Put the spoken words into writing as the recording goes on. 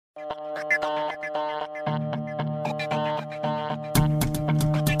வணக்கம்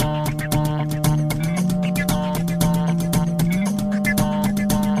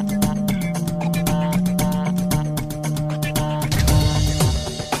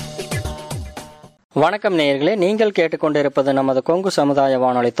நேயர்களே, நீங்கள் கேட்டுக்கொண்டிருப்பது நமது கொங்கு சமுதாய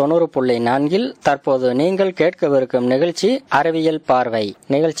வானொலி 90.4. தற்போது நீங்கள் கேட்கவிருக்கும் நிகழ்ச்சி அறிவியல் பார்வை.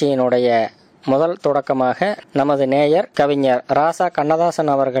 நிகழ்ச்சியினுடைய முதல் தொடக்கமாக நமது நேயர் கவிஞர் ராசா கண்ணதாசன்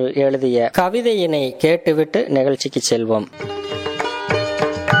அவர்கள் எழுதிய கவிதையினை கேட்டுவிட்டு நிகழ்ச்சிக்கு செல்வோம்.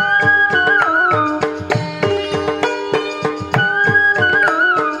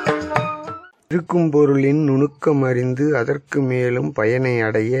 இருக்கும் பொருளின் நுணுக்கம் அறிந்து அதற்கு மேலும் பயனை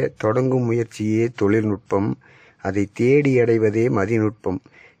அடைய தொடங்கும் முயற்சியே தொழில்நுட்பம். அதை தேடி அடைவதே மதிநுட்பம்.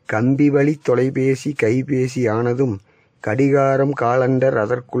 கம்பி வழி தொலைபேசி கைபேசி ஆனதும், கடிகாரம் காலண்டர்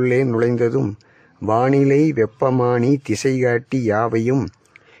அதற்குள்ளே நுழைந்ததும், வானிலை வெப்பமானி திசை காட்டி யாவையும்,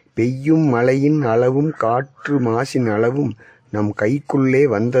 பெய்யும் மழையின் அளவும் காற்று மாசின் அளவும் நம் கைக்குள்ளே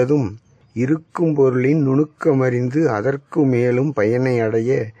வந்ததும், இருக்கும் பொருளின் நுணுக்கம் அறிந்து அதற்கு மேலும் பயனை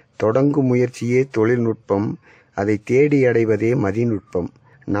அடைய தொடங்கும் முயற்சியே தொழில்நுட்பம். அதை தேடி அடைவதே மதிநுட்பம்.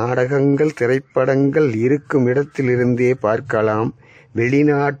 நாடகங்கள் திரைப்படங்கள் இருக்கும் இடத்திலிருந்தே பார்க்கலாம்.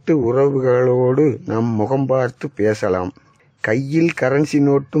 வெளிநாட்டு உறவுகளோடு நம் முகம் பார்த்து பேசலாம். கையில் கரன்சி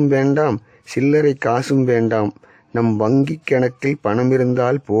நோட்டும் வேண்டாம், சில்லறை காசும் வேண்டாம். நம் வங்கி கணக்கில் பணம்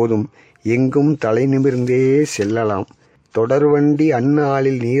இருந்தால் போதும், எங்கும் தலை நிமிர்ந்தே செல்லலாம். தொடர்வண்டி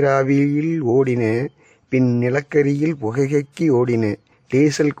அந்நாளில் நீராவியில் ஓடின, பின் நிலக்கரியில் புகைகக்கி ஓடின.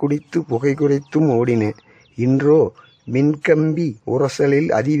 டீசல் குடித்து புகை குறைத்தும் ஓடின. இன்றோ மின்கம்பி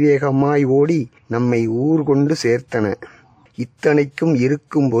உரசலில் அதிவேகமாய் ஓடி நம்மை ஊர் கொண்டு சேர்த்தன. இத்தனைக்கும்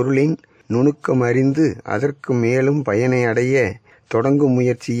இருக்கும் பொருளின் நுணுக்கம் அறிந்து அதற்கு மேலும் பயனை அடைய தொடங்கும்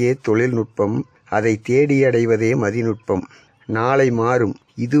முயற்சியே தொழில்நுட்பம். அதை தேடி அடைவதே மதிநுட்பம். நாளை மாறும்,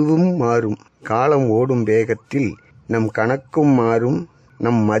 இதுவும் மாறும். காலம் ஓடும் வேகத்தில் நம் கணக்கும் மாறும்,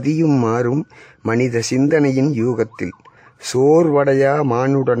 நம் மதியும் மாறும். மனித சிந்தனையின் யூகத்தில் சோர்வடையா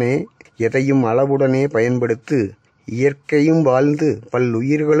மானுடனே எதையும் அளவுடனே பயன்படுத்து. இயற்கையும் வாழ்ந்து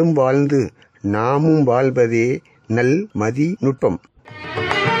பல்லுயிர்களும் வாழ்ந்து நாமும் வாழ்வதே நல் மதி நுட்பம்.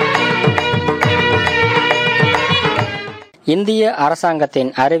 இந்திய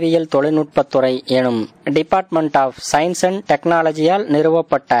அரசாங்கத்தின் அறிவியல் தொழில்நுட்பத்துறை எனும் டிபார்ட்மெண்ட் ஆஃப் சயின்ஸ் அண்ட் டெக்னாலஜியால்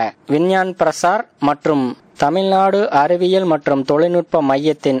நிறுவப்பட்ட விஞ்ஞான் பிரசார் மற்றும் தமிழ்நாடு அறிவியல் மற்றும் தொழில்நுட்ப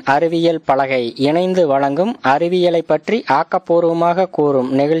மையத்தின் அறிவியல் பலகை இணைந்து வழங்கும் அறிவியலை பற்றி ஆக்கப்பூர்வமாக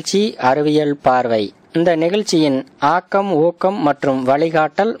கூறும் நிகழ்ச்சி அறிவியல் பார்வை. இந்த நிகழ்ச்சியின் ஆக்கம் ஊக்கம் மற்றும்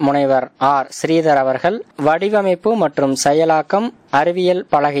வழிகாட்டல் முனைவர் ஆர். ஸ்ரீதர் அவர்கள். வடிவமைப்பு மற்றும் செயலாக்கம் அறிவியல்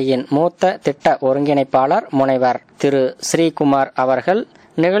பலகையின் மூத்த திட்ட ஒருங்கிணைப்பாளர் முனைவர் திரு ஸ்ரீகுமார் அவர்கள்.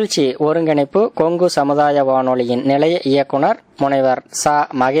 நிகழ்ச்சி ஒருங்கிணைப்பு கொங்கு சமுதாய வானொலியின் நிலைய இயக்குனர் முனைவர் ச.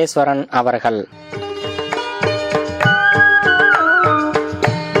 மகேஸ்வரன் அவர்கள்.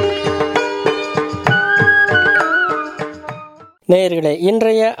 நேயர்களே,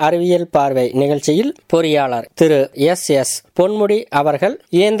 இன்றைய அறிவியல் பார்வை நிகழ்ச்சியில் பொறியாளர் திரு எஸ். பொன்முடி அவர்கள்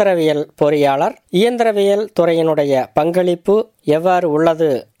இயந்திரவியல் பொறியாளர். இயந்திரவியல் துறையினுடைய பங்களிப்பு எவ்வாறு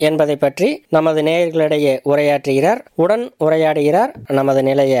உள்ளது என்பதை பற்றி நமது நேயர்களிடையே உரையாற்றுகிறார். உடன் உரையாடுகிறார் நமது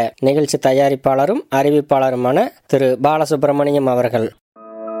நிலைய நிகழ்ச்சி தயாரிப்பாளரும் அறிவிப்பாளருமான திரு பாலசுப்ரமணியம் அவர்கள்.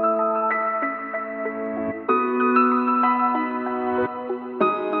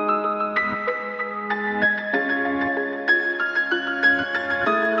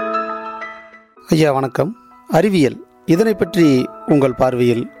 ஐயா வணக்கம். அறிவியல் இதனை பற்றி உங்கள்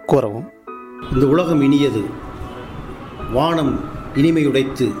பார்வையில் கூறவும். இந்த உலகம் இனியது, வானம்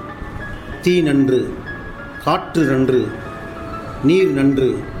இனிமையுடைத்து, தீ நன்று, காற்று நன்று, நீர் நன்று,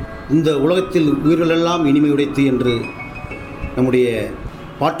 இந்த உலகத்தில் உயிர்களெல்லாம் இனிமையுடைத்து என்று நம்முடைய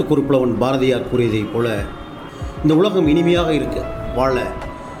பாட்டுக்குறுப்புலவன் பாரதியார் கூறியதைப் போல இந்த உலகம் இனிமையாக இருக்க வாழ,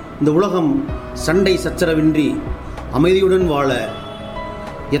 இந்த உலகம் சண்டை சச்சரவின்றி அமைதியுடன் வாழ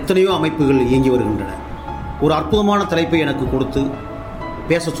எத்தனையோ அமைப்புகள் இயங்கி வருகின்றன. ஒரு அற்புதமான தலைப்பை எனக்கு கொடுத்து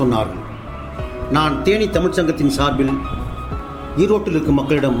பேச சொன்னார்கள். நான் தேனி தமிழ்ச்சங்கத்தின் சார்பில் ஈரோட்டில் இருக்கும்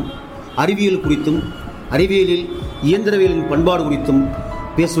மக்களிடம் அறிவியல் குறித்தும் அறிவியலில் இயந்திரவியலின் பண்பாடு குறித்தும்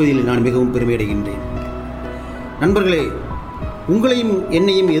பேசுவதில் நான் மிகவும் பெருமையடைகின்றேன். நண்பர்களே, உங்களையும்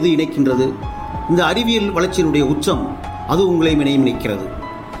என்னையும் எது இணைக்கின்றது? இந்த அறிவியல் வளர்ச்சியினுடைய உச்சம் அது உங்களையும் என்னையும் இணைக்கிறது.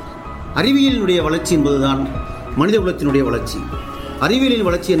 அறிவியலினுடைய வளர்ச்சி என்பதுதான் மனித குலத்தினுடைய வளர்ச்சி. அறிவியலின்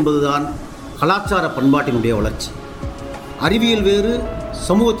வளர்ச்சி என்பதுதான் கலாச்சார பண்பாட்டினுடைய வளர்ச்சி. அறிவியல் வேறு,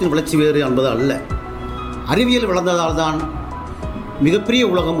 சமூகத்தின் வளர்ச்சி வேறு என்பது அல்ல. அறிவியல் வளர்ந்ததால் தான் மிகப்பெரிய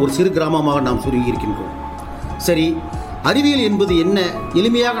உலகம் ஒரு சிறு கிராமமாக நாம் சுருங்கி இருக்கின்றோம். சரி, அறிவியல் என்பது என்ன?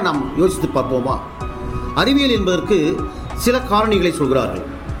 எளிமையாக நாம் யோசித்து பார்ப்போமா? அறிவியல் என்பதற்கு சில காரணிகளை சொல்கிறார்கள்.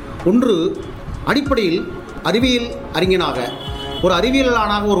 ஒன்று, அடிப்படையில் அறிவியல் அறிஞனாக ஒரு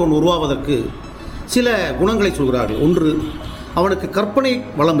அறிவியலாளனாக ஒருவன் உருவாவதற்கு சில குணங்களை சொல்கிறார்கள். ஒன்று, அவனுக்கு கற்பனை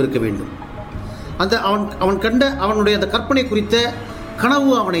வளம் இருக்க வேண்டும். அவன் கண்ட அவனுடைய அந்த கற்பனை குறித்த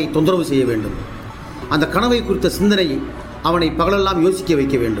கனவு அவனை தொந்தரவு செய்ய வேண்டும். அந்த கனவை குறித்த சிந்தனை அவனை பகலெல்லாம் யோசிக்க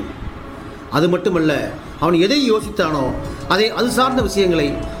வைக்க வேண்டும். அது மட்டுமல்ல, அவன் எதை யோசித்தானோ அது சார்ந்த விஷயங்களை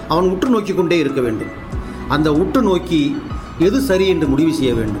அவன் உற்று நோக்கி கொண்டே இருக்க வேண்டும். அந்த உற்று நோக்கி எது சரி என்று முடிவு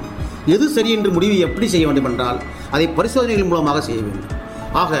செய்ய வேண்டும். எது சரி என்று முடிவு எப்படி செய்ய வேண்டும் என்றால் அதை பரிசோதனைகள் மூலமாக செய்ய வேண்டும்.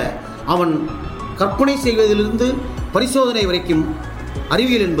 ஆக அவன் கற்பனை செய்வதிலிருந்து பரிசோதனை வரைக்கும்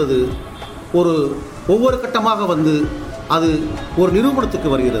அறிவியல் என்பது ஒவ்வொரு கட்டமாக வந்து அது ஒரு நிரூபணத்துக்கு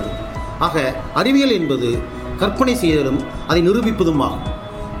வருகிறது. ஆக அறிவியல் என்பது கற்பனை செய்தலும் அதை நிரூபிப்பதும் ஆகும்.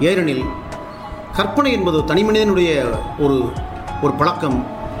 ஏனெனில் கற்பனை என்பது தனி மனிதனுடைய ஒரு பழக்கம்.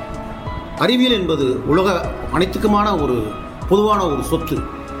 அறிவியல் என்பது உலக அனைத்துக்குமான ஒரு பொதுவான ஒரு சொத்து.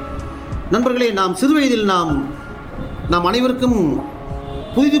 நண்பர்களே, நாம் சிறு வயதில் நாம் அனைவருக்கும்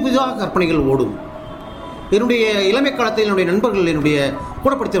புதிதாக கற்பனைகள் ஓடும். என்னுடைய இளமை காலத்தில் என்னுடைய நண்பர்கள், என்னுடைய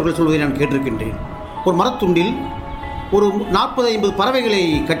கூட படித்தவர்கள் சொல்வதை நான் கேட்டிருக்கின்றேன். ஒரு மரத்துண்டில் ஒரு 40-50 பறவைகளை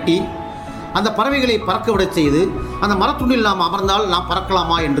கட்டி அந்த பறவைகளை பறக்க விட செய்து அந்த மரத்துண்டில் நாம் அமர்ந்தால் நாம்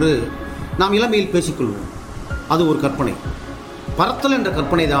பறக்கலாமா என்று நாம் இளமையில் பேசிக்கொள்வோம். அது ஒரு கற்பனை. பறத்தல் என்ற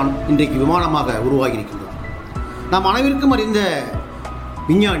கற்பனை தான் இன்றைக்கு விமானமாக உருவாகியிருக்கின்றது. நாம் அனைவருக்கும் அறிந்த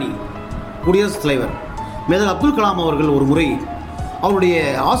விஞ்ஞானி, குடியரசுத் தலைவர் மேஜர் அப்துல் கலாம் அவர்கள் ஒரு முறை அவருடைய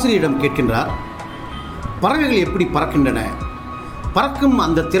ஆசிரியரிடம் கேட்கின்றார், பறவைகள் எப்படி பறக்கின்றன? பறக்கும்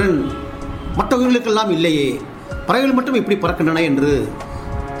அந்த திறன் மற்ற உயிர்களுக்கெல்லாம் இல்லையே, பறவைகள் மட்டும் எப்படி பறக்கின்றன என்று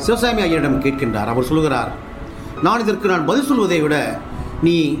சிவசாமி ஐயரிடம் கேட்கின்றார். அவர் சொல்கிறார், இதற்கு நான் பதில் சொல்வதை விட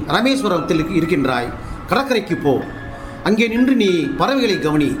நீ ராமேஸ்வரத்தில் இருக்கின்றாய், கடற்கரைக்கு போ, அங்கே நின்று நீ பறவைகளை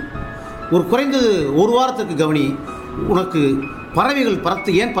கவனி, குறைந்தது ஒரு வாரத்திற்கு கவனி, உனக்கு பறவைகள்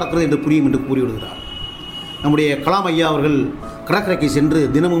ஏன் பறக்கிறது என்று புரியும் என்று கூறிவிடுகிறார். நம்முடைய கலாம் ஐயா அவர்கள் கடற்கரைக்கு சென்று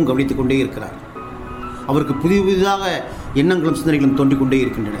தினமும் கவனித்துக் கொண்டே இருக்கிறார். அவருக்கு புதிதாக எண்ணங்களும் சிந்தனைகளும் தோன்றிக் கொண்டே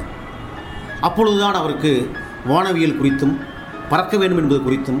இருக்கின்றன. அப்பொழுதுதான் அவருக்கு வானவியல் குறித்தும் பறக்க வேண்டும் என்பது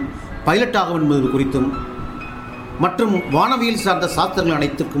குறித்தும் பைலட் ஆக வேண்டும் என்பது குறித்தும் மற்றும் வானவியல் சார்ந்த சாஸ்திரங்கள்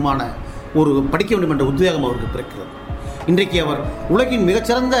அனைத்துக்குமான படிக்க வேண்டும் என்ற உத்வேகம் அவருக்கு பிறக்கிறது. இன்றைக்கு அவர் உலகின்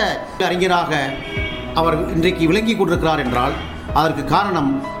மிகச்சிறந்த அறிஞராக அவர் இன்றைக்கு விளங்கி கொண்டிருக்கிறார் என்றால் அதற்கு காரணம்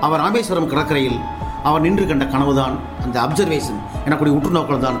அவர் ராமேஸ்வரம் கடற்கரையில் அவர் நின்று கண்ட கனவுதான், அந்த அப்சர்வேஷன் எனக்குடைய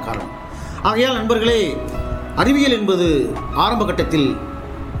உற்றுநோக்கல் தான் காரணம். ஆகையால் நண்பர்களே, அறிவியல் என்பது ஆரம்ப கட்டத்தில்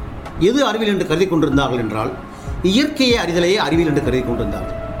எது அறிவியல் என்று கருதி கொண்டிருந்தார்கள் என்றால் இயற்கையை அறிதலையே அறிவியல் என்று கருதி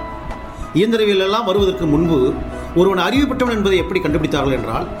கொண்டிருந்தார்கள். இயந்திரவியல் எல்லாம் வருவதற்கு முன்பு ஒருவன் அறிவு பெற்றவன் என்பதை எப்படி கண்டுபிடித்தார்கள்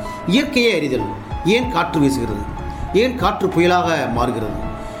என்றால் இயற்கையை அறிதல். ஏன் காற்று வீசுகிறது? ஏன் காற்று புயலாக மாறுகிறது?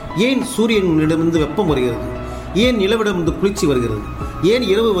 ஏன் சூரியனிடமிருந்து வெப்பம் வருகிறது? ஏன் நிலவிடமிருந்து குளிர்ச்சி வருகிறது? ஏன்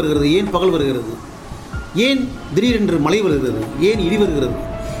இரவு வருகிறது? ஏன் பகல் வருகிறது? ஏன் திடீரென்று மழை வருகிறது? ஏன் இடி வருகிறது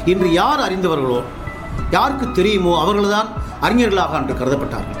என்று யார் அறிந்தவர்களோ, யாருக்கு தெரியுமோ அவர்கள்தான் அறிஞர்களாக அன்று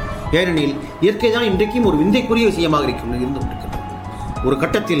கருதப்பட்டார்கள். ஏனெனில் இயற்கை தான் இன்றைக்கும் ஒரு விந்தைக்குரிய விஷயமாக இருந்து கொண்டிருக்கிறது. ஒரு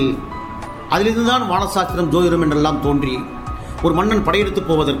கட்டத்தில் அதிலிருந்துதான் வானசாஸ்திரம், ஜோதிடம் என்றெல்லாம் தோன்றி ஒரு மன்னன் படையெடுத்து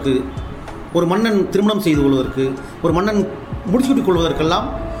போவதற்கு, ஒரு மன்னன் திருமணம் செய்து கொள்வதற்கு, ஒரு மன்னன் முடிச்சுவிட்டுக் கொள்வதற்கெல்லாம்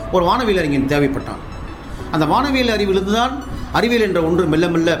ஒரு வானவியல் அறிஞன் தேவைப்பட்டான். அந்த வானவியல் அறிவிலிருந்து தான் அறிவியல் என்ற ஒன்று மெல்ல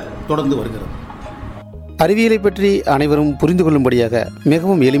மெல்ல தொடர்ந்து வருகிறது. அறிவியலை பற்றி அனைவரும் புரிந்து கொள்ளும்படியாக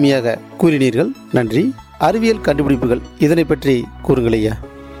மிகவும் எளிமையாக கூறினீர்கள். நன்றி. அறிவியல் கண்டுபிடிப்புகள், இதனை பற்றி கூறுங்கள் ஐயா.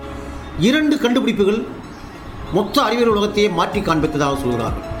 2 கண்டுபிடிப்புகள் மொத்த அறிவியல் உலகத்தையே மாற்றி காண்பித்ததாக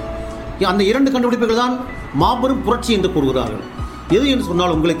சொல்கிறார்கள். அந்த 2 கண்டுபிடிப்புகள் தான் மாபெரும் புரட்சி என்று கூறுகிறார்கள். எது என்று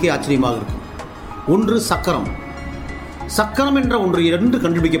சொன்னால் உங்களுக்கே ஆச்சரியமாக இருக்கும். ஒன்று சக்கரம். சக்கரம் என்ற ஒன்று 2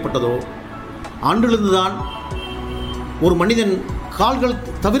 கண்டுபிடிக்கப்பட்டதோ அன்றிலிருந்துதான் ஒரு மனிதன் கால்கள்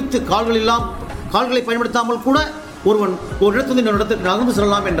தவிர்த்து கால்களை பயன்படுத்தாமல் கூட ஒருவன் ஒரு இடத்திலிருந்து இன்னொரு இடத்துக்கு நகர்ந்து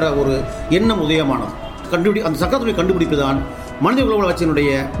செல்லலாம் என்ற ஒரு எண்ணம் உதயமானது. அந்த சக்கரத்துடைய கண்டுபிடிப்பு தான் மனித குல வளர்ச்சியினுடைய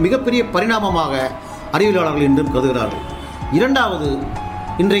மிகப்பெரிய பரிணாமமாக அறிவியலாளர்கள் இன்றும் கருதுகிறார்கள். 2வது,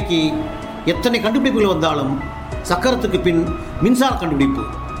 இன்றைக்கு எத்தனை கண்டுபிடிப்புகள் வந்தாலும் சக்கரத்துக்கு பின் மின்சார கண்டுபிடிப்பு.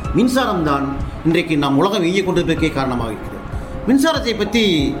 மின்சாரம்தான் இன்றைக்கு நாம் உலகம் இயங்கிக் கொண்டிருப்பதற்கே காரணமாக இருக்கிறது. மின்சாரத்தை பற்றி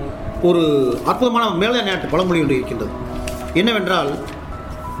ஒரு அற்புதமான மேலை நாட்டு பழமொழி ஒன்று இருக்கின்றது. என்னவென்றால்,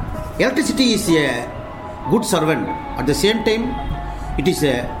 electricity is a good servant, at the same time it is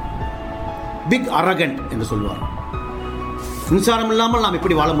a big arrogant என்று சொல்வார். மின்சாரம் இல்லாமல் நாம்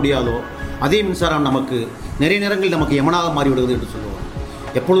எப்படி வாழ முடியாதோ அதே மின்சாரம் நமக்கு நிறைய நேரங்களில் நமக்கு யமனாக மாறிவிடுவது என்று சொல்லுவார்.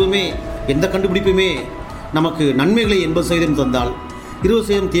 எப்பொழுதுமே எந்த கண்டுபிடிப்புமே நமக்கு நன்மைகளை 80% தந்தால்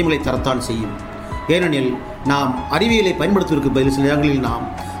 20% தீமைகளை தரத்தான் செய்யும். ஏனெனில் நாம் அறிவியலை பயன்படுத்துவதற்கு பதில் சில இடங்களில் நாம்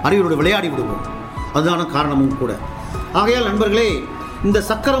அறிவியலோடு விளையாடி விடுவோம். அதுதான காரணமும் கூட. ஆகையால் நண்பர்களே, இந்த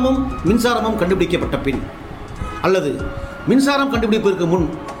சக்கரமும் மின்சாரமும் கண்டுபிடிக்கப்பட்ட பின், அல்லது மின்சாரம் கண்டுபிடிப்பதற்கு முன்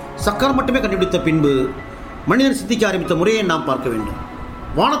சக்கரம் மட்டுமே கண்டுபிடித்த பின்பு மனிதன் சிந்திக்க ஆரம்பித்த முறையை நாம் பார்க்க வேண்டும்.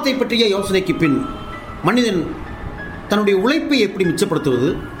 வானத்தை பற்றிய யோசனைக்கு பின் மனிதன் தன்னுடைய உழைப்பை எப்படி மிச்சப்படுத்துவது,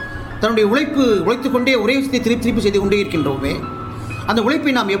 தன்னுடைய உழைத்துக்கொண்டே ஒரே விஷயத்தை திருப்பி திருப்பி செய்து கொண்டே இருக்கின்றோமே, அந்த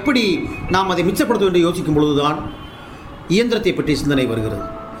உழைப்பை நாம் எப்படி அதை மிச்சப்படுத்துவது என்று யோசிக்கும் பொழுதுதான் இயந்திரத்தை பற்றி சிந்தனை வருகிறது.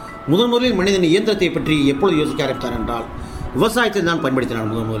 முதலில் மனிதன் இயந்திரத்தை பற்றி எப்பொழுது யோசிக்க ஆரம்பித்தார் என்றால் விவசாயத்தை தான் பயன்படுத்தினான்.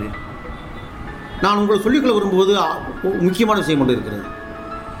 முதலில் நான் உங்களுக்கு சொல்லிக்கொள்ள விரும்புவது முக்கியமான விஷயம் ஒன்று இருக்கிறது.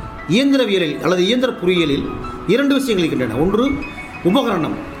 இயந்திரவியலில் அல்லது இயந்திர பொறியியலில் 2 விஷயங்கள் இருக்கின்றன. ஒன்று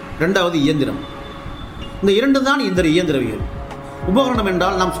உபகரணம், 2வது இயந்திரம். இந்த 2 தான் இயந்திரவியல். உபகரணம்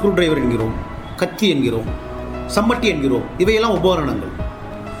என்றால் நாம் ஸ்க்ரூ டிரைவர் என்கிறோம், கத்தி என்கிறோம், சம்மட்டி என்கிறோம். இவையெல்லாம் உபகரணங்கள்.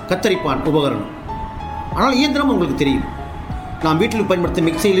 கத்தரிப்பான் உபகரணம். ஆனால் இயந்திரம் உங்களுக்கு தெரியும். நாம் வீட்டில் பயன்படுத்தும்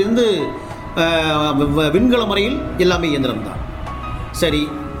மிக்சியிலிருந்து விண்கல முறையில் எல்லாமே இயந்திரம் தான். சரி,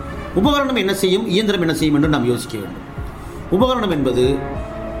 உபகரணம் என்ன செய்யும், இயந்திரம் என்ன செய்யும் என்று நாம் யோசிக்க வேண்டும். உபகரணம் என்பது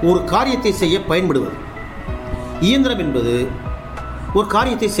ஒரு காரியத்தை செய்ய பயன்படுவது. இயந்திரம் என்பது ஒரு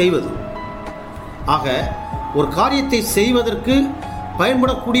காரியத்தை செய்வது. ஆக ஒரு காரியத்தை செய்வதற்கு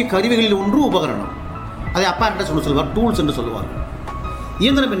பயன்படக்கூடிய கருவிகளில் ஒன்று உபகரணம். அதை அப்பா சொல்லுவார், டூல்ஸ் என்று சொல்லுவார்கள்.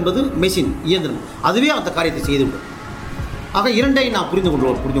 இயந்திரம் என்பது மெஷின், இயந்திரம். அதுவே அந்த காரியத்தை செய்துவிடும். ஆக 2ஐ நாம் புரிந்து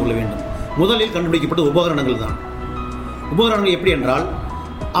கொள்ள வேண்டும். முதலில் கண்டுபிடிக்கப்பட்ட உபகரணங்கள் தான். உபகரணங்கள் எப்படி என்றால்,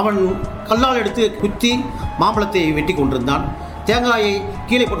 அவன் கல்லால் எடுத்து குத்தி மாம்பழத்தை வெட்டி கொண்டிருந்தான், தேங்காயை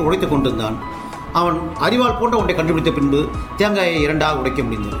கீழே போட்டு உடைத்துக் கொண்டிருந்தான். அவன் அரிவாள் போன்ற ஒன்றை கண்டுபிடித்த பின்பு தேங்காயை 2ஆக உடைக்க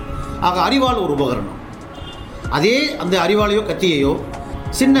முடிந்தது. ஆக அரிவாள் ஒரு உபகரணம். அதே அந்த அரிவாளையோ கத்தியையோ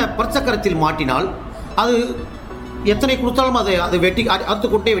சின்ன பற்சக்கரத்தில் மாட்டினால் அது எத்தனை கொடுத்தாலும் அதை வெட்டி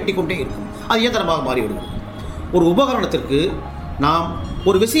கொண்டே இருக்கும். அது இயந்திரமாக மாறிவிடுகிறது. ஒரு உபகரணத்திற்கு நாம்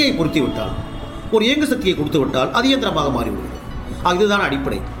ஒரு விசையை பொருத்தி விட்டால், ஒரு இயங்கு சக்தியை கொடுத்து விட்டால் அது இயந்திரமாக மாறிவிடுகிறது. இதுதான்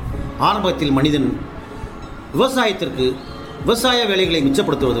அடிப்படை. ஆரம்பத்தில் மனிதன் விவசாய வேலைகளை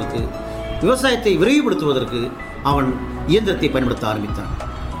மிச்சப்படுத்துவதற்கு, விவசாயத்தை விரைவுபடுத்துவதற்கு அவன் இயந்திரத்தை பயன்படுத்த ஆரம்பித்தான்.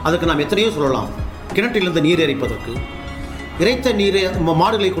 அதுக்கு நாம் எத்தனையோ சொல்லலாம். கிணற்றிலிருந்து நீர் இறைப்பதற்கு, இறைத்த நீரை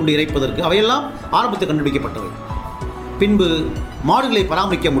மாடுகளை கொண்டு இறைப்பதற்கு, அவையெல்லாம் ஆரம்பத்தில் கண்டுபிடிக்கப்பட்டவை. பின்பு மாடுகளை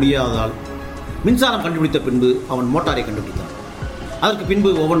பராமரிக்க முடியாததால் மின்சாரம் கண்டுபிடித்த பின்பு அவன் மோட்டாரை கண்டுபிடித்தான். அதற்கு பின்பு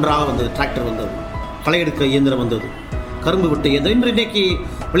ஒவ்வொன்றாக வந்தது. டிராக்டர் வந்தது, களை எடுக்க இயந்திரம் வந்தது, கரும்பு வெட்ட இயந்திரம். இன்றைக்கு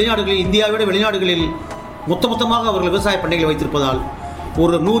வெளிநாடுகளில், இந்தியாவை விட வெளிநாடுகளில் மொத்தமாக அவர்கள் விவசாய பண்ணைகளை வைத்திருப்பதால்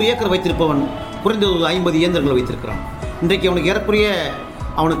ஒரு 100 ஏக்கர் வைத்திருப்பவன் குறைந்தது 50 இயந்திரங்களை வைத்திருக்கிறான். இன்றைக்கு அவனுக்கு ஏறக்குறைய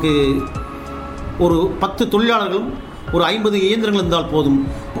அவனுக்கு ஒரு 10 தொழிலாளர்களும் ஒரு 50 இயந்திரங்கள் இருந்தால் போதும்,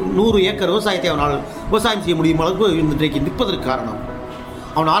 100 ஏக்கர் விவசாயத்தை அவனால் விவசாயம் செய்ய முடியும் அளவுக்கு இன்றைக்கு நிற்பதற்கு காரணம்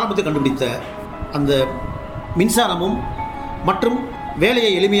அவன் ஆரம்பத்தில் கண்டுபிடித்த அந்த மின்சாரமும் மற்றும் வேலையை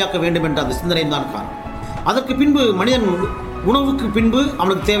எளிமையாக்க வேண்டும் என்ற அந்த சிந்தனையும் தான் காரணம். அதற்கு பின்பு மனிதன் உணவுக்கு பின்பு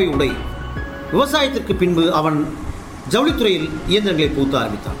அவனுக்கு தேவை உடை. விவசாயத்திற்கு பின்பு அவன் ஜவுளித்துறையில் இயந்திரங்களை பூத்த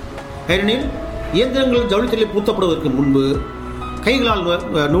ஆரம்பித்தான். ஏனெனில் இயந்திரங்கள் ஜவுளித்துறையில் பூத்தப்படுவதற்கு முன்பு கைகளால்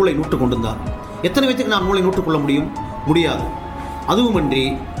நூலை நூற்று கொண்டிருந்தான். எத்தனை பேருக்கு நாம் நூலை நூற்றுக்கொள்ள முடியாது. அதுவுமன்றி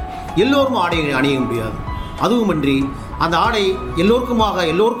எல்லோரும் ஆடையை அணிய முடியாது. அதுவுமன்றி அந்த ஆடை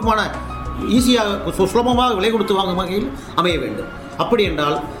எல்லோருக்குமான ஈஸியாக சுலபமாக விலை கொடுத்து வாங்கும் வகையில் அமைய வேண்டும். அப்படி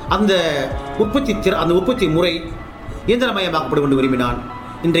என்றால் அந்த உற்பத்தி முறை இயந்திரமயமாக்கப்பட வேண்டும் விரும்பினான்.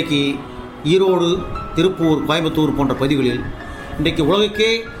 இன்றைக்கு ஈரோடு, திருப்பூர், கோயம்புத்தூர் போன்ற பகுதிகளில் இன்றைக்கு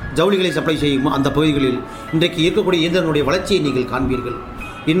உலகுக்கே ஜவுளிகளை சப்ளை செய்யும் அந்த பகுதிகளில் இன்றைக்கு இருக்கக்கூடிய இயந்திரங்களுடைய வளர்ச்சியை நீங்கள் காண்பீர்கள்.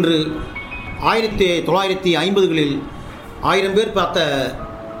 இன்று 1950களில் 1000 பேர் பார்த்த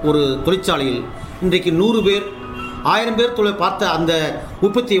ஒரு தொழிற்சாலையில் இன்றைக்கு 100 பேர், 1000 பேர் பார்த்த அந்த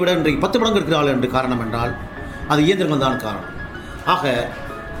உற்பத்தியை விட இன்றைக்கு 10 மடங்கு இருக்கிறார்கள் என்று காரணம் என்றால் அது இயந்திரங்கள் தான் காரணம். ஆக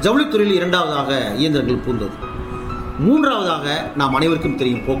ஜவுளித்துறையில் 2வதாக இயந்திரங்கள் பூந்தது. 3வதாக நாம் அனைவருக்கும்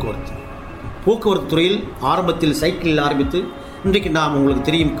தெரியும் போக்குவரத்து துறையில் ஆரம்பத்தில் சைக்கிளில் ஆரம்பித்து இன்றைக்கு நாம் உங்களுக்கு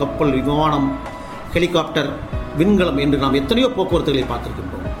தெரியும் கப்பல், விமானம், ஹெலிகாப்டர், விண்கலம் என்று நாம் எத்தனையோ போக்குவரத்துகளை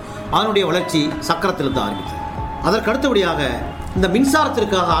பார்த்திருக்கின்றோம். அதனுடைய வளர்ச்சி சக்கரத்திலிருந்து ஆரம்பித்தது. அதற்கு அடுத்தபடியாக இந்த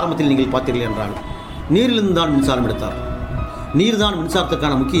மின்சாரத்திற்காக ஆரம்பத்தில் நீங்கள் பார்த்தீர்கள் என்றால் நீரிலிருந்து தான் மின்சாரம் எடுத்தார். நீர் தான்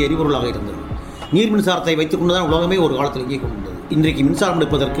மின்சாரத்திற்கான முக்கிய எரிபொருளாக இருந்தது. நீர் மின்சாரத்தை வைத்துக் கொண்டுதான் உலகமே ஒரு காலத்தில் இயங்கிக் கொண்டிருந்தது. இன்றைக்கு மின்சாரம்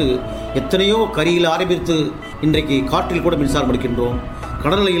எடுப்பதற்கு எத்தனையோ கரியில் ஆரம்பித்து இன்றைக்கு காற்றில் கூட மின்சாரம் எடுக்கின்றோம்,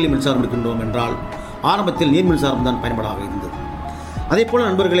 கடலையில் மின்சாரம் எடுக்கின்றோம் என்றால் ஆரம்பத்தில் நீர் மின்சாரம் தான் பயன்படாக இருந்தது. அதே போல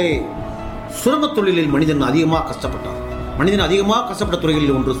நண்பர்களே, சுரங்கத் தொழிலில் மனிதன் அதிகமாக கஷ்டப்பட்டான். மனிதன் அதிகமாக கஷ்டப்பட்ட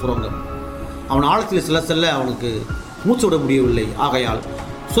துறைகளில் ஒன்று சுரங்கம். அவன் ஆழத்தில் செல்ல அவனுக்கு மூச்சு விட முடியவில்லை. ஆகையால்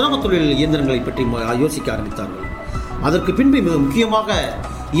சுரங்கத் தொழில் இயந்திரங்களை பற்றி யோசிக்க ஆரம்பித்தார்கள். அதற்கு பின்பு மிக முக்கியமாக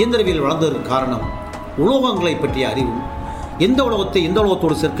இயந்திரவியல் வளர்ந்ததற்கு காரணம் உலோகங்களை பற்றிய அறிவும், எந்த உலோகத்தை எந்த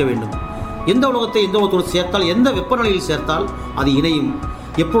உலோகத்தோடு சேர்க்க வேண்டும், எந்த உலோகத்தை எந்த உலோகத்தோடு சேர்த்தால், எந்த வெப்பநிலையில் சேர்த்தால் அது இணையும்,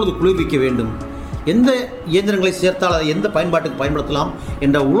 எப்பொழுது குளிர்விக்க வேண்டும், எந்த இயந்திரங்களை சேர்த்தால் அதை எந்த பயன்பாட்டுக்கு பயன்படுத்தலாம்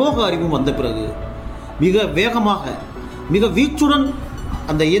என்ற உலோக அறிவும் வந்த பிறகு மிக வேகமாக, மிக வீச்சுடன்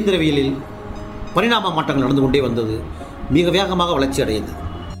அந்த இயந்திரவியலில் பரிணாம மாற்றங்கள் நடந்து கொண்டே வந்தது. மிக வேகமாக வளர்ச்சி அடைந்தது.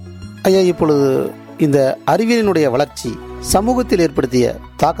 ஐயா, இப்பொழுது இந்த அறிவியலினுடைய வளர்ச்சி சமூகத்தில் ஏற்படுத்திய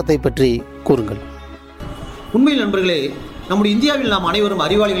தாக்கத்தை பற்றி கூறுங்கள். உண்மையில் நண்பர்களே, நம்முடைய இந்தியாவில் நாம் அனைவரும்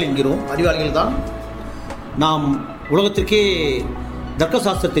அறிவாளிகள் என்கிறோம். அறிவாளிகள் தான். நாம் உலகத்திற்கே தர்க்க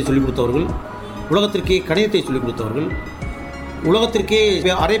சாஸ்திரத்தை சொல்லிக் கொடுத்தவர்கள், உலகத்திற்கே கணிதத்தை சொல்லிக் கொடுத்தவர்கள், உலகத்திற்கே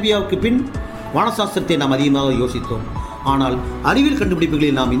அரேபியாவுக்கு பின் வானசாஸ்திரத்தை நாம் அதிகமாக யோசித்தோம். ஆனால் அறிவியல்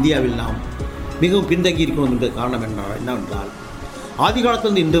கண்டுபிடிப்புகளில் நாம் இந்தியாவில் நாம் மிகவும் பின்தங்கி இருக்கிறோம் என்ற காரணம் என்னவென்றால், ஆதி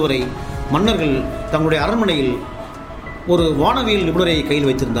காலத்திலிருந்து இன்று வரை மன்னர்கள் தங்களுடைய அரண்மனையில் ஒரு வானவியல் நிபுணரை கையில்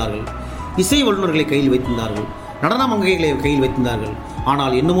வைத்திருந்தார்கள், இசை வல்லுநர்களை கையில் வைத்திருந்தார்கள், நடன மங்கைகளை கையில் வைத்திருந்தார்கள்.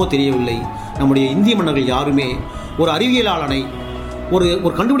 ஆனால் என்னமோ தெரியவில்லை, நம்முடைய இந்திய மன்னர்கள் யாருமே ஒரு அறிவியலாளனை, ஒரு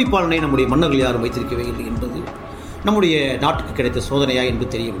கண்டுபிடிப்பாளனை நம்முடைய மன்னர்கள் யாரும் வைத்திருக்கவே இல்லை என்பது நம்முடைய நாட்டுக்கு கிடைத்த சோதனையா என்று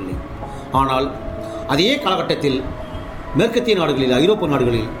தெரியவில்லை. ஆனால் அதே காலகட்டத்தில் மேற்கத்திய நாடுகளில், ஐரோப்பிய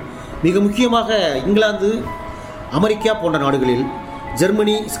நாடுகளில், மிக முக்கியமாக இங்கிலாந்து, அமெரிக்கா போன்ற நாடுகளில்,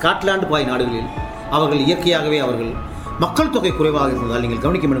 ஜெர்மனி, ஸ்காட்லாந்து பாய் நாடுகளில் அவர்கள் இயற்கையாகவே அவர்கள் மக்கள் தொகை குறைவாக இருந்ததால் நீங்கள்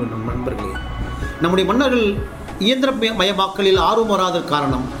கவனிக்க வேண்டும் நண்பர்களே. நம்முடைய மன்னர்கள் இயந்திரமயமாக்கலில் ஆர்வம் வராத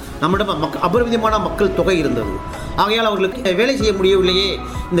காரணம், நம்மிடம் அபரிமிதமான மக்கள் தொகை இருந்தது. ஆகையால் அவர்களுக்கு வேலை செய்ய முடியவில்லையே,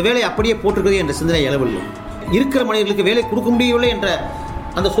 இந்த வேலை அப்படியே போட்டிருக்கிறது என்ற சிந்தனை எழவில்லை. இருக்கிற மனிதர்களுக்கு வேலை கொடுக்க முடியவில்லை என்ற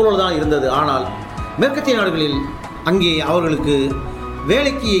அந்த சூழல் தான் இருந்தது. ஆனால் மேற்கத்திய நாடுகளில் அங்கே அவர்களுக்கு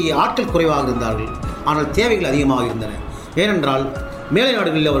வேலைக்கு ஆட்கள் குறைவாக இருந்தார்கள், ஆனால் தேவைகள் அதிகமாக இருந்தன. ஏனென்றால் மேலை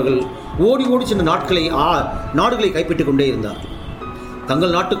நாடுகளில் அவர்கள் ஓடி ஓடி சென்ற நாடுகளை கைப்பற்றிக் கொண்டே இருந்தார்கள்.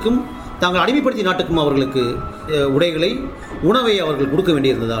 தங்கள் நாட்டுக்கும் தாங்கள் அடிமைப்படுத்திய நாட்டுக்கும் அவர்களுக்கு உடைகளை, உணவை அவர்கள் கொடுக்க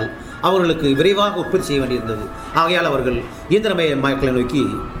வேண்டியிருந்ததால் அவர்களுக்கு விரைவாக உற்பத்தி செய்ய வேண்டியிருந்தது. ஆகையால் அவர்கள் இயந்திரமயமாக்கலை நோக்கி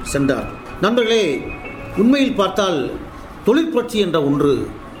சென்றார்கள். நண்பர்களே, உண்மையில் பார்த்தால் தொழிற்புரட்சி என்ற ஒன்று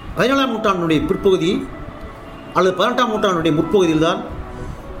 17ஆம் நூற்றாண்டுடைய பிற்பகுதி அல்லது 18ஆம் நூற்றாண்டுடைய முற்பகுதியில் தான்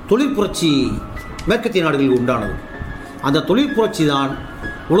தொழிற்புரட்சி மேற்கத்திய நாடுகளில் உண்டானது. அந்த தொழிற்புரட்சி தான்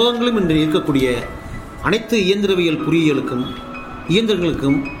உலகங்களும் இன்று இருக்கக்கூடிய அனைத்து இயந்திரவியல் பொறியியலுக்கும்,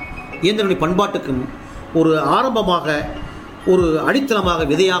 இயந்திரங்களுக்கும், இயந்திரங்களுடைய பண்பாட்டுக்கும் ஒரு ஆரம்பமாக, ஒரு அடித்தளமாக,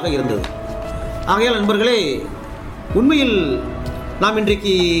 விதையாக இருந்தது. ஆகையால் நண்பர்களே, உண்மையில் நாம்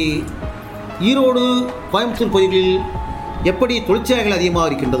இன்றைக்கு ஈரோடு, கோயம்புத்தூர் பகுதிகளில் எப்படி தொழிற்சாலைகள் அதிகமாக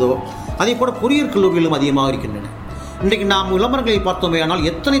இருக்கின்றதோ அதே போல பொறியியல் கல்லூரிகளும் அதிகமாக இருக்கின்றன. இன்றைக்கு நாம் விளம்பரங்களை பார்த்தோமே, ஆனால்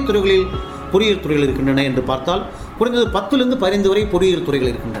எத்தனை துறைகளில் பொறியியல் துறைகள் இருக்கின்றன என்று பார்த்தால் குறைந்தது 10லிருந்து 15 வரை பொறியியல்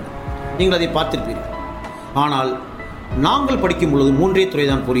துறைகள் இருக்கின்றன. நீங்கள் அதை பார்த்திருப்பீர்கள். ஆனால் நாங்கள் படிக்கும் பொழுது 3 துறை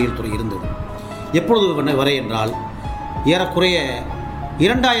தான் பொறியியல் துறை இருந்தது. எப்பொழுது வரை என்றால் ஏறக்குறைய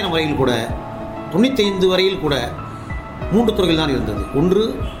 2000 வரையில் கூட, 95 வரையில் கூட 3 துறைகள் தான் இருந்தது. ஒன்று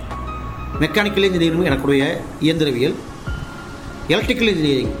மெக்கானிக்கல் இன்ஜினியரிங் எனக்குடைய இயந்திரவியல், எலக்ட்ரிக்கல்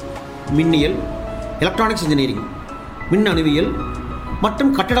இன்ஜினியரிங் மின்னியல், எலக்ட்ரானிக்ஸ் இன்ஜினியரிங் மின் அணுவியல்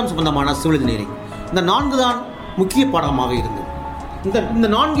மற்றும் கட்டடம் சம்பந்தமான சிவில் இன்ஜினியரிங். இந்த 4 தான் முக்கிய பாடமாக இருந்தது. இந்த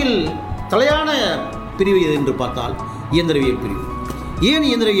 4ல் தலையான பிரிவு எது என்று பார்த்தால் இயந்திரவியல் பிரிவு. ஏன்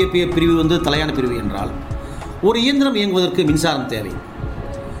இயந்திரவியல் பிரிவு தலையான பிரிவு என்றால், ஒரு இயந்திரம் இயங்குவதற்கு மின்சாரம் தேவை.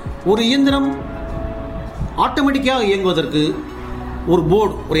 ஒரு இயந்திரம் ஆட்டோமேட்டிக்காக இயங்குவதற்கு ஒரு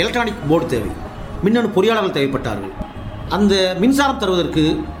போர்டு, ஒரு எலக்ட்ரானிக் போர்டு தேவை. மின்னணு பொறியாளர்கள் தேவைப்பட்டார்கள். அந்த மின்சாரம் தருவதற்கு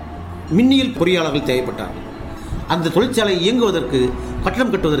மின்னியல் பொறியாளர்கள் தேவைப்பட்டார்கள். அந்த தொழிற்சாலை இயங்குவதற்கு,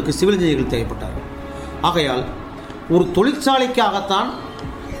 கட்டடம் கட்டுவதற்கு சிவில் இன்ஜினியர்கள் தேவைப்பட்டார்கள். ஆகையால் ஒரு தொழிற்சாலைக்காகத்தான்,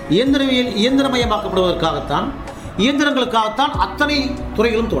 இயந்திரமயமாக்கப்படுவதற்காகத்தான், இயந்திரங்களுக்காகத்தான் அத்தனை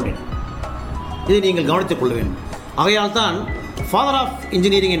துறைகளும் தோன்றின. இதை நீங்கள் கவனித்துக் கொள்ள வேண்டும். ஆகையால் தான் ஃபாதர் ஆஃப்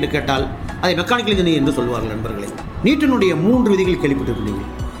இன்ஜினியரிங் என்று கேட்டால் அதை மெக்கானிக்கல் இன்ஜினியரிங் என்று சொல்வார்கள். நண்பர்களே, நியூட்டனுடைய 3 விதிகள் கேள்விப்பட்டிருக்கிறீர்கள்.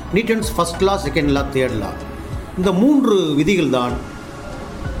 நியூட்டன்ஸ் ஃபர்ஸ்ட் லா, செகண்ட் லா, தேர்ட் லா. இந்த 3 விதிகள் தான்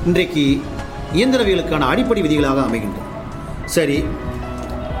இன்றைக்கு இயந்திரவியலுக்கான அடிப்படை விதிகளாக அமைகின்றன. சரி,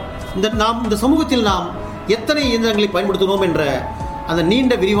 இந்த சமூகத்தில் நாம் எத்தனை இயந்திரங்களை பயன்படுத்தினோம் என்ற அந்த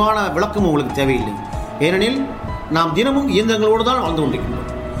நீண்ட விரிவான விளக்கம் உங்களுக்கு தேவையில்லை. ஏனெனில் நாம் தினமும் இயந்திரங்களோடு தான் வாழ்ந்து கொண்டிருக்கின்றோம்.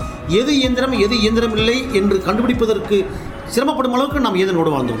 எது இயந்திரம், எது இயந்திரம் இல்லை என்று கண்டுபிடிப்பதற்கு சிரமப்படும் அளவுக்கு நாம்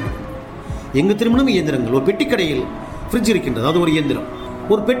இயந்திரங்களோடு வாழ்ந்து கொண்டிருக்கிறோம். எங்கு திரும்பினும் இயந்திரங்கள். ஒரு பெட்டிக்கடையில் ஃப்ரிட்ஜ் இருக்கின்றது, அது ஒரு இயந்திரம்.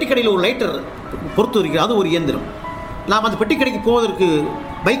 ஒரு பெட்டிக்கடையில் ஒரு லைட்டர் பொறுத்து இருக்கிறது, அது ஒரு இயந்திரம். நாம் அந்த பெட்டிக்கடைக்கு போவதற்கு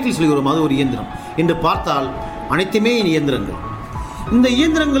பைக்கில் செல்கிறோம், அது ஒரு இயந்திரம் என்று பார்த்தால் அனைத்துமே இயந்திரங்கள். இந்த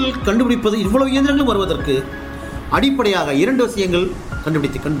இயந்திரங்கள் கண்டுபிடிப்பது, இவ்வளவு இயந்திரங்களும் வருவதற்கு அடிப்படையாக 2 விஷயங்கள்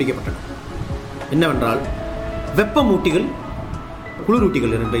கண்டுபிடிக்கப்பட்டன. என்னவென்றால் வெப்பமூட்டிகள்,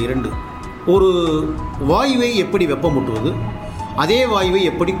 குளிரூட்டிகள் என்ற 2. ஒரு வாயுவை எப்படி வெப்பமூட்டுவது, அதே வாயுவை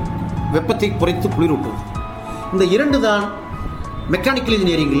எப்படி வெப்பத்தை குறைத்து குளிரூட்டுவது. இந்த இரண்டு தான் மெக்கானிக்கல்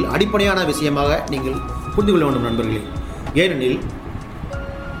இன்ஜினியரிங்கில் அடிப்படையான விஷயமாக நீங்கள் புரிந்து கொள்ள வேண்டும் நண்பர்களே. ஏனெனில்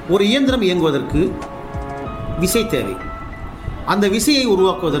ஒரு இயந்திரம் இயங்குவதற்கு விசை தேவை. அந்த விசையை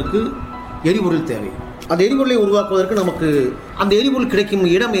உருவாக்குவதற்கு எரிபொருள் தேவை. அந்த எரிபொருளை உருவாக்குவதற்கு நமக்கு அந்த எரிபொருள் கிடைக்கும்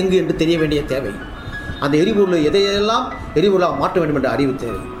இடம் எங்கு என்று தெரிய வேண்டிய தேவை. அந்த எரிபொருளை எதையெல்லாம் எரிபொருளாக மாற்ற வேண்டும் என்ற அறிவு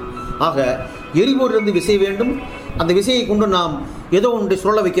தேவை. ஆக எரிபொருளிலிருந்து விசை வேண்டும். அந்த விசையை கொண்டு நாம் ஏதோ ஒன்றை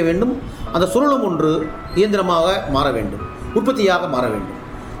சுழல வைக்க வேண்டும். அந்த சுழலும் ஒன்று இயந்திரமாக மாற வேண்டும், உற்பத்தியாக மாற வேண்டும்.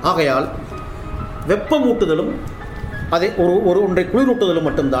 ஆகையால் வெப்பமூட்டுதலும் அதை ஒன்றை குளிரூட்டுதலும்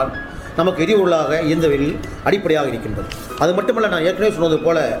மட்டும்தான் நமக்கு எரிபொருளாக இயந்திரவில் அடிப்படையாக இருக்கின்றது. அது மட்டுமல்ல, நான் ஏற்கனவே சொன்னது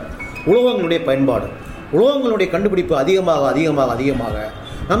போல உலோகங்களுடைய பயன்பாடு, உலோகங்களுடைய கண்டுபிடிப்பு அதிகமாக அதிகமாக அதிகமாக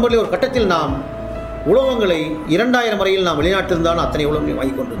நம்மளே ஒரு கட்டத்தில் நாம் உலோகங்களை 2000 வரையில் நாம் வெளிநாட்டில்தான் அத்தனை உலோகங்களை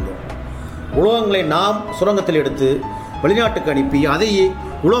வாங்கி கொண்டிருந்தோம். உலோகங்களை நாம் சுரங்கத்தில் எடுத்து வெளிநாட்டுக்கு அனுப்பி அதை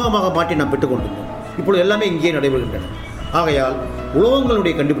உலோகமாக மாற்றி நாம் பெற்றுக்கொண்டிருந்தோம். இப்பொழுது எல்லாமே இங்கேயே நடைபெறுகின்றன. ஆகையால்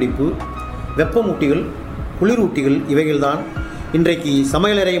உலோகங்களுடைய கண்டுபிடிப்பு, வெப்பமூட்டிகள், குளிரூட்டிகள் இவைகள்தான் இன்றைக்கு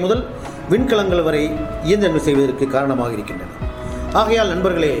சமையலறை முதல் விண்கலங்கள் வரை இயந்திரங்கள் செய்வதற்கு காரணமாக இருக்கின்றன. ஆகையால்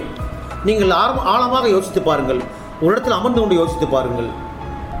நண்பர்களே, நீங்கள் ஆழமாக யோசித்து பாருங்கள். ஒரு இடத்தில் அமர்ந்து கொண்டு யோசித்து பாருங்கள்.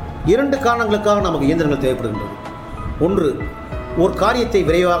 2 காரணங்களுக்காக நமக்கு இயந்திரங்கள் தேவைப்படுகின்றது. 1, ஒரு காரியத்தை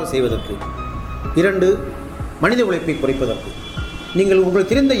விரைவாக செய்வதற்கு. 2, மனித உழைப்பை குறைப்பதற்கு. நீங்கள்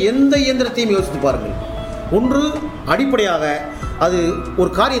உங்களுக்கு தெரிந்த எந்த இயந்திரத்தையும் யோசித்து பாருங்கள். 1 அடிப்படையாக அது ஒரு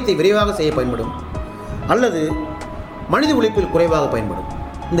காரியத்தை விரைவாக செய்ய பயன்படும், அல்லது மனித உழைப்பில் குறைவாக பயன்படும்.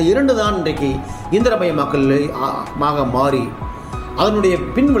 இந்த 2 தான் இன்றைக்கு இயந்திரமயமாக்கலாக மாறி அதனுடைய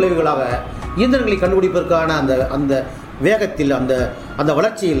பின் விளைவுகளாக இயந்திரங்களை கண்டுபிடிப்பதற்கான அந்த வேகத்தில், அந்த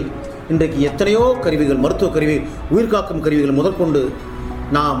வளர்ச்சியில் இன்றைக்கு எத்தனையோ கருவிகள், மருத்துவ கருவி, உயிர்காக்கும் கருவிகள் முதற்கொண்டு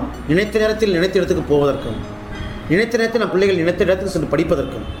நாம் நினைத்த நேரத்தில் நினைத்த இடத்துக்கு போவதற்கும், நினைத்த நேரத்தில் நம் பிள்ளைகள் நினைத்த இடத்துக்கு சென்று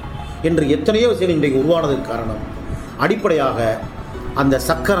படிப்பதற்கும் என்று எத்தனையோ விஷயங்கள் இன்றைக்கு உருவானதற்கு காரணம் அடிப்படையாக அந்த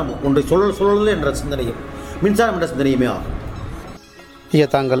சக்கரம் ஒன்றை சொல்லல் என்ற சிந்தனையும் மின்சாரம் என்ற சிந்தனையுமே ஆகும். ஐயா,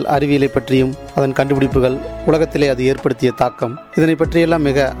 தாங்கள் அறிவியலை பற்றியும் அதன் கண்டுபிடிப்புகள், உலகத்திலே அது ஏற்படுத்திய தாக்கம், இதனை பற்றியெல்லாம்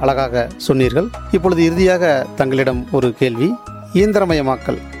மிக அழகாக சொன்னீர்கள். இப்பொழுது இறுதியாக தங்களிடம் ஒரு கேள்வி.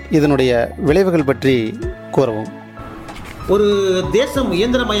 இயந்திரமயமாக்கல், இதனுடைய விளைவுகள் பற்றி கூறவும். ஒரு தேசம்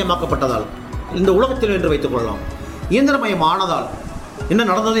இயந்திரமயமாக்கப்பட்டதால் இந்த உலகத்தில் என்று வைத்துக் கொள்ளலாம். இயந்திரமயம் ஆனதால் என்ன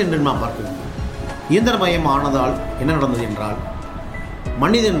நடந்தது என்று நாம் பார்க்க வேண்டும். இயந்திரமயம் ஆனதால் என்ன நடந்தது என்றால்,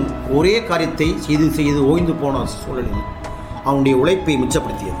 மனிதன் ஒரே காரியத்தை செய்து ஓய்ந்து போன சூழலில் அவனுடைய உழைப்பை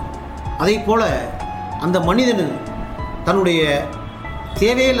மிச்சப்படுத்தியது. அதே போல அந்த மனிதன் தன்னுடைய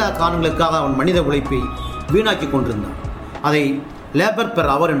தேவையில்லாத காரணங்களுக்காக அவன் மனித உழைப்பை வீணாக்கி கொண்டிருந்தான். அதை லேபர்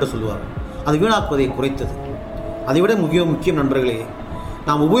பெர் அவர் என்று சொல்லுவார். அது வீணாக்குவதை குறைத்தது. அதைவிட முக்கியம் நண்பர்களே,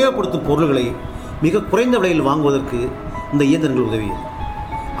 நாம் உபயோகப்படுத்தும் பொருள்களை மிக குறைந்த விலையில் வாங்குவதற்கு இந்த இயந்திரங்கள் உதவியது.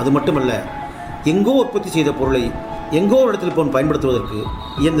 அது மட்டுமல்ல, எங்கோ உற்பத்தி செய்த பொருளை எங்கோ ஒரு இடத்தில் பயன்படுத்துவதற்கு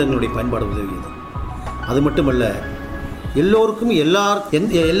இயந்திரங்களுடைய பயன்பாடு உதவியது. அது மட்டுமல்ல, எல்லோருக்கும்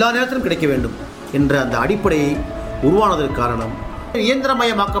எல்லா நேரத்திலும் கிடைக்க வேண்டும் என்ற அந்த அடிப்படையை உருவானதற்கு காரணம்,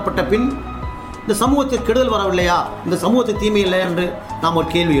 இயந்திரமயமாக்கப்பட்ட பின் இந்த சமூகத்தில் கெடுதல் வரவில்லையா, இந்த சமூகத்தில் தீமை இல்லையா என்று நாம் ஒரு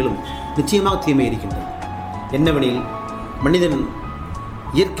கேள்வி எழும். நிச்சயமாக தீமை இருக்கின்றது. என்னவெனில், மனிதன்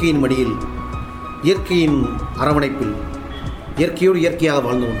இயற்கையின் மடியில், இயற்கையின் அரவணைப்பில், இயற்கையோடு இயற்கையாக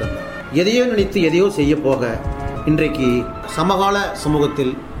வாழ்ந்து கொண்டிருந்தார். எதையோ நினைத்து எதையோ செய்ய போக இன்றைக்கு சமகால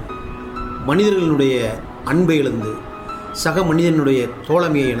சமூகத்தில் மனிதர்களுடைய அன்பை இழந்து, சக மனிதனுடைய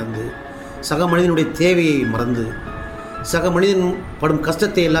தோழமையை இழந்து, சக மனிதனுடைய தேவையை மறந்து, சக மனிதன் படும்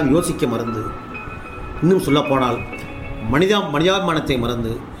கஷ்டத்தை எல்லாம் யோசிக்க மறந்து, இன்னும் சொல்லப்போனால் மனிதாபிமானத்தை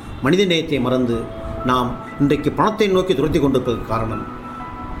மறந்து, மனித நேயத்தை மறந்து நாம் இன்றைக்கு பணத்தை நோக்கி துரத்தி கொண்டிருப்பதற்கு காரணம்,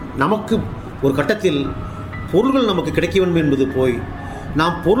 நமக்கு ஒரு கட்டத்தில் பொருள்கள் நமக்கு கிடைக்க வேண்டும் என்பது போய்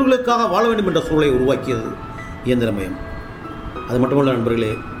நாம் பொருள்களுக்காக வாழ வேண்டும் என்ற சூழலை உருவாக்கியது இயந்திரமயம். அது மட்டுமல்ல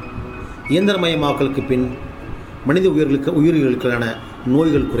நண்பர்களே, இயந்திரமயமாக்கலுக்கு பின் மனித உயிர்களுக்கான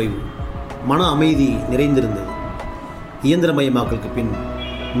நோய்கள் குறைவு, மன அமைதி நிறைந்திருந்தது. இயந்திரமயமாக்கலுக்கு பின்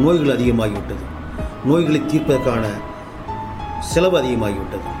நோய்கள் அதிகமாகிவிட்டது. நோய்களை தீர்ப்பதற்கான செலவு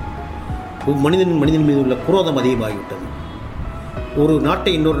அதிகமாகிவிட்டது. மனிதன் மீது உள்ள குரோதம் அதிகமாகிவிட்டது. ஒரு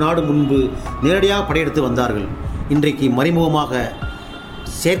நாட்டை இன்னொரு நாடு முன்பு நேரடியாக படையெடுத்து வந்தார்கள். இன்றைக்கு மறைமுகமாக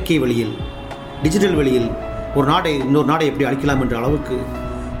செயற்கை வழியில், டிஜிட்டல் வழியில் ஒரு நாட்டை இன்னொரு நாடை எப்படி அழிக்கலாம் என்ற அளவுக்கு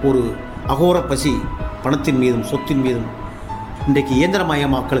ஒரு அகோர பசி பணத்தின் மீதும் சொத்தின் மீதும். இன்றைக்கு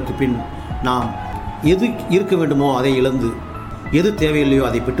இயந்திரமயமாக்கலுக்கு பின் நாம் எது இருக்க வேண்டுமோ அதை இழந்து, எது தேவையில்லையோ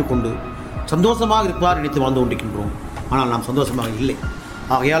அதை பெற்றுக்கொண்டு சந்தோஷமாக இருப்பார் நினைத்து வாழ்ந்து கொண்டிருக்கின்றோம். ஆனால் நாம் சந்தோஷமாக இல்லை.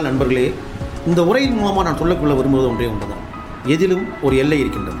 ஆகையால் நண்பர்களே, இந்த உரையின் மூலமாக நான் சொல்லக்கொள்ள விரும்புவது ஒன்றே ஒன்றுதான். எதிலும் ஒரு எல்லை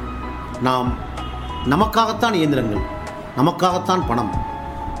இருக்கின்றது. நமக்காகத்தான் இயந்திரங்கள், நமக்காகத்தான் பணம்,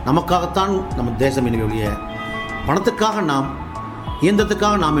 நமக்காகத்தான் நம்ம தேசம் எனவே பணத்துக்காக நாம்,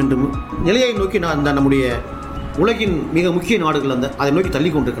 இயந்திரத்துக்காக நாம் என்று நிலையை நோக்கி நம்முடைய உலகின் மிக முக்கிய நாடுகள் அதை நோக்கி தள்ளி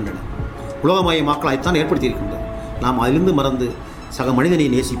கொண்டிருக்கின்றன. உலகமயமாக்கலாய்த்தான் ஏற்படுத்தியிருக்கின்றன. நாம் அதிலிருந்து மறந்து சக மனிதனை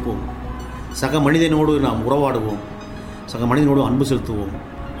நேசிப்போம், சக மனிதனோடு நாம் உறவாடுவோம், சக மனிதனோடு அன்பு செலுத்துவோம்.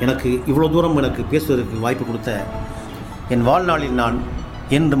 எனக்கு இவ்வளோ தூரம் எனக்கு பேசுவதற்கு வாய்ப்பு கொடுத்த என் வாழ்நாளில் நான்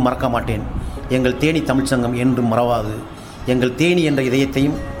என்றும் மறக்க மாட்டேன். எங்கள் தேனி தமிழ்ச்சங்கம் என்றும் மறவாது. எங்கள் தேனி என்ற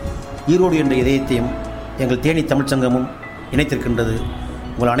இதயத்தையும் ஈரோடு என்ற இதயத்தையும் எங்கள் தேனி தமிழ்ச்சங்கமும் இணைத்திருக்கின்றது.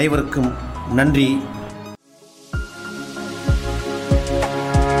 உங்கள் அனைவருக்கும் நன்றி.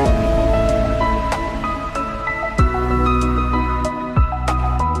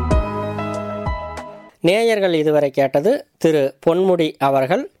 நேயர்கள் இதுவரை கேட்டது திரு பொன்முடி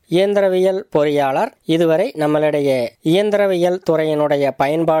அவர்கள், இயந்திரவியல் பொறியாளர். இதுவரை நம்மளிடையே இயந்திரவியல் துறையினுடைய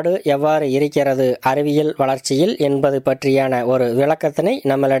பயன்பாடு எவ்வாறு இருக்கிறது அறிவியல் வளர்ச்சியில் என்பது பற்றியான ஒரு விளக்கத்தினை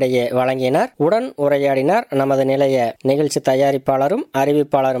நம்மளிடையே வழங்கினார். உடன் உரையாடினார் நமது நிலைய நிகழ்ச்சி தயாரிப்பாளரும்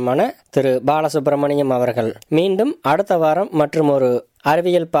அறிவிப்பாளருமான திரு பாலசுப்ரமணியம் அவர்கள். மீண்டும் அடுத்த வாரம் மற்றும் ஒரு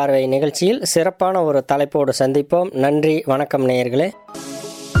அறிவியல் பார்வை நிகழ்ச்சியில் சிறப்பான ஒரு தலைப்போடு சந்திப்போம். நன்றி, வணக்கம் நேயர்களே.